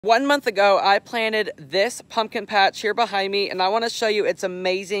1 month ago, I planted this pumpkin patch here behind me, and I want to show you its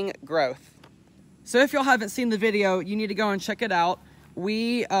amazing growth. So if y'all haven't seen the video, you need to go and check it out.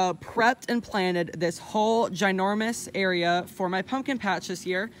 We prepped and planted this whole ginormous area for my pumpkin patch this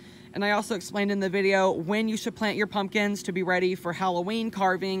year. And I also explained in the video when you should plant your pumpkins to be ready for Halloween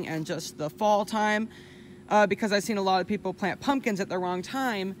carving and just the fall time. Because I've seen a lot of people plant pumpkins at the wrong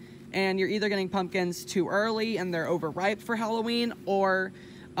time, and you're either getting pumpkins too early and they're overripe for Halloween, or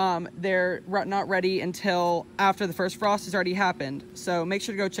they're not ready until after the first frost has already happened. So make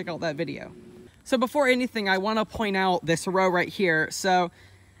sure to go check out that video. So before anything, I want to point out this row right here. So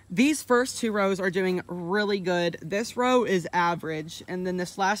these first two rows are doing really good. This row is average, and then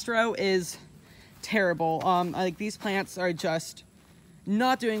this last row is terrible. Like these plants are just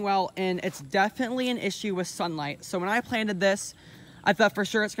not doing well, and it's definitely an issue with sunlight. So when I planted this, I thought for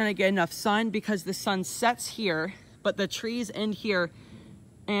sure it's going to get enough sun because the sun sets here, but the trees end here,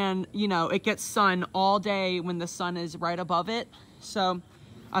 and you know, it gets sun all day when the sun is right above it. So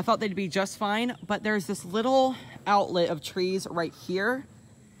I thought they'd be just fine, but there's this little outlet of trees right here,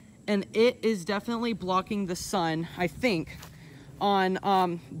 and it is definitely blocking the sun, I think,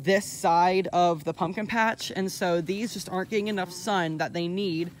 on this side of the pumpkin patch. And so these just aren't getting enough sun that they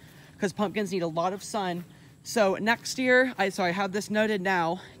need, because pumpkins need a lot of sun. So next year, I have this noted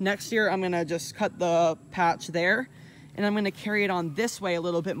now, next year I'm gonna just cut the patch there, and I'm gonna carry it on this way a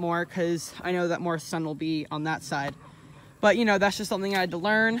little bit more, because I know that more sun will be on that side. But you know, that's just something I had to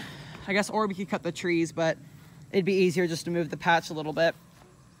learn, I guess. Or we could cut the trees, but it'd be easier just to move the patch a little bit.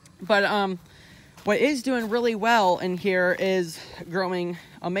 But what is doing really well in here is growing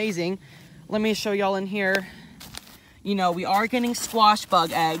amazing. Let me show y'all in here. You know, we are getting squash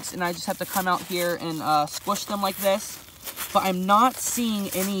bug eggs, and I just have to come out here and squish them like this. But I'm not seeing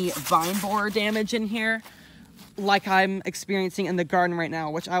any vine borer damage in here like I'm experiencing in the garden right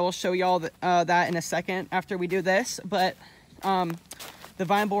now, which I will show y'all that in a second after we do this. But the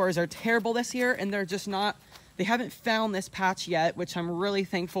vine borers are terrible this year, and they're just not, they haven't found this patch yet, which I'm really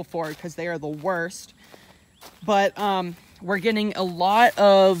thankful for, because they are the worst. But we're getting a lot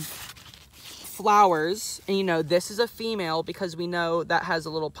of flowers, and you know, this is a female because we know that has a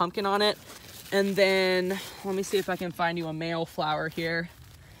little pumpkin on it. And then let me see if I can find you a male flower here.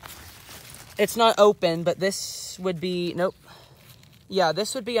 It's not open, but this would be, nope. Yeah,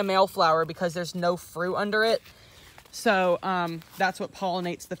 this would be a male flower because there's no fruit under it. So that's what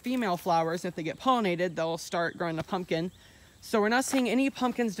pollinates the female flowers. If they get pollinated, they'll start growing a pumpkin. So we're not seeing any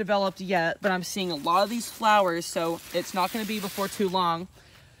pumpkins developed yet, but I'm seeing a lot of these flowers, so it's not going to be before too long.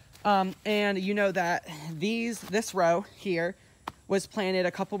 And you know that this row here was planted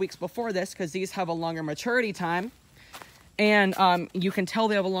a couple weeks before this, because these have a longer maturity time. And you can tell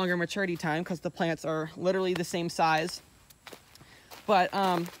they have a longer maturity time because the plants are literally the same size. But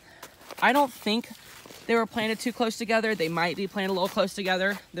I don't think they were planted too close together. They might be planted a little close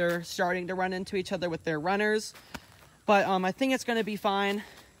together. They're starting to run into each other with their runners. But I think it's going to be fine.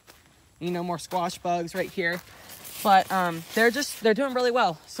 You know, more squash bugs right here. But they're doing really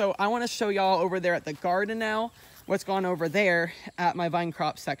well. So I want to show y'all over there at the garden now what's going on over there at my vine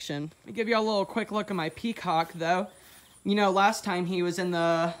crop section. I'll give y'all a little quick look at my peacock though. You know, last time he was in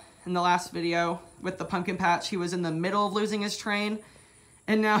the last video with the pumpkin patch, he was in the middle of losing his train,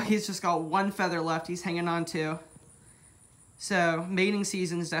 and now he's just got one feather left he's hanging on to. So mating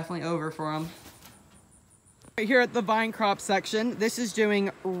season's definitely over for him. Right here at the vine crop section, this is doing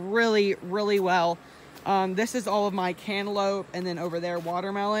really, really well. This is all of my cantaloupe, and then over there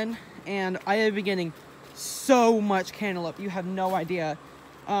watermelon, and I have been getting so much cantaloupe, you have no idea.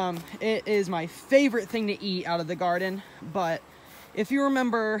 It is my favorite thing to eat out of the garden. But if you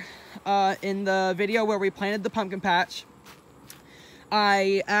remember in the video where we planted the pumpkin patch,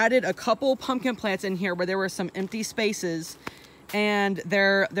 I added a couple pumpkin plants in here where there were some empty spaces, and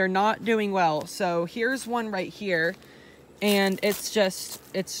they're not doing well. So here's one right here, and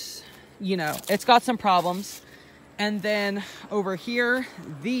it's you know, it's got some problems. And then over here,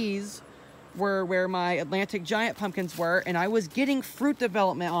 these were where my Atlantic giant pumpkins were, and I was getting fruit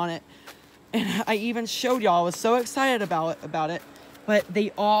development on it, and I even showed y'all. I was so excited about it, but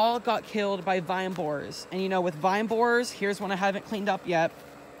they all got killed by vine borers. And you know, with vine borers, here's one I haven't cleaned up yet.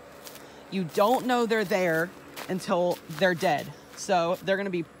 You don't know they're there until they're dead. So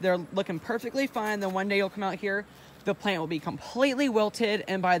they're looking perfectly fine. Then one day you'll come out here, the plant will be completely wilted,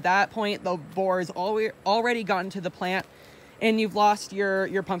 and by that point the borers already gotten to the plant, and you've lost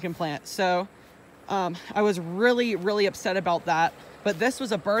your pumpkin plant. So I was really, really upset about that. But this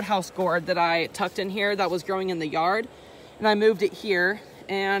was a birdhouse gourd that I tucked in here that was growing in the yard, and I moved it here,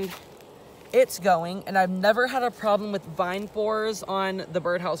 and it's going, and I've never had a problem with vine borers on the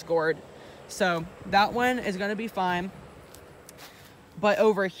birdhouse gourd. So that one is gonna be fine. But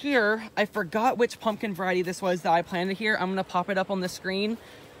over here, I forgot which pumpkin variety this was that I planted here. I'm gonna pop it up on the screen.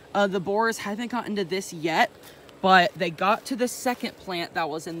 The borers haven't gotten to this yet, but they got to the second plant that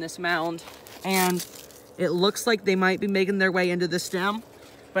was in this mound, and it looks like they might be making their way into the stem,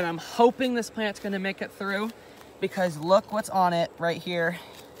 but I'm hoping this plant's gonna make it through, because look what's on it right here.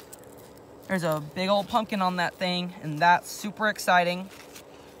 There's a big old pumpkin on that thing, and that's super exciting.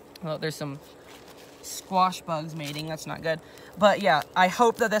 Well, there's some squash bugs mating, that's not good. But yeah, I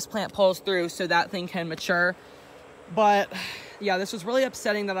hope that this plant pulls through so that thing can mature. But yeah, this was really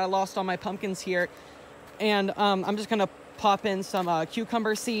upsetting that I lost all my pumpkins here. And I'm just gonna pop in some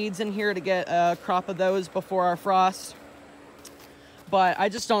cucumber seeds in here to get a crop of those before our frost. But I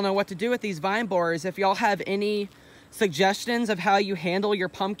just don't know what to do with these vine borers. If y'all have any suggestions of how you handle your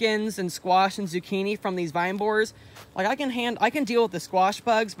pumpkins and squash and zucchini from these vine borers, like I can deal with the squash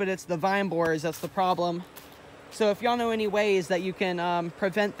bugs, but it's the vine borers that's the problem. So if y'all know any ways that you can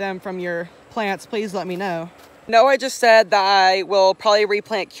prevent them from your plants, please let me know. No, I just said that I will probably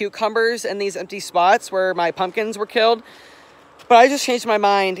replant cucumbers in these empty spots where my pumpkins were killed, but I just changed my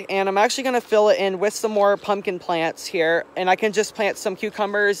mind, and I'm actually going to fill it in with some more pumpkin plants here, and I can just plant some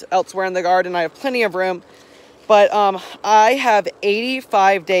cucumbers elsewhere in the garden. I have plenty of room. But I have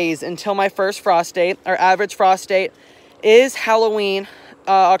 85 days until my first frost date. Our average frost date is Halloween,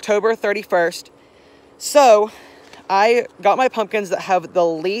 October 31st. So I got my pumpkins that have the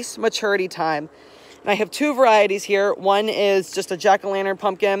least maturity time. And I have two varieties here. One is just a jack-o'-lantern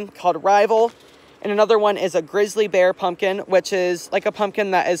pumpkin called Rival. And another one is a grizzly bear pumpkin, which is like a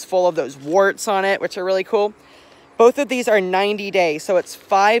pumpkin that is full of those warts on it, which are really cool. Both of these are 90 days. So it's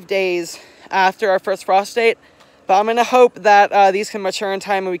 5 days after our first frost date. But I'm going to hope that these can mature in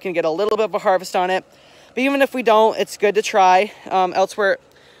time and we can get a little bit of a harvest on it. But even if we don't, it's good to try elsewhere,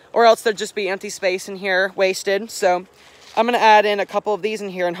 or else there'd just be empty space in here wasted. So I'm going to add in a couple of these in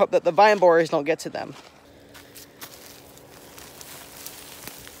here and hope that the vine borers don't get to them.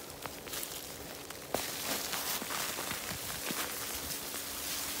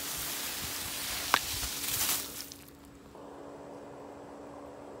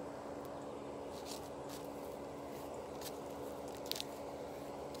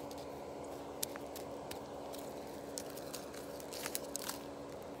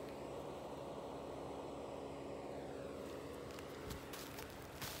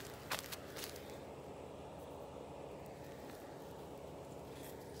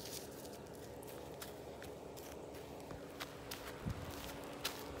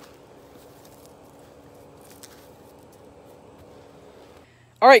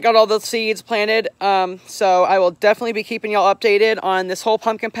 All right, got all the seeds planted. So I will definitely be keeping y'all updated on this whole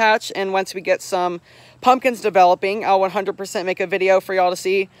pumpkin patch. And once we get some pumpkins developing, I'll 100% make a video for y'all to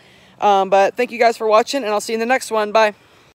see. But thank you guys for watching, and I'll see you in the next one. Bye.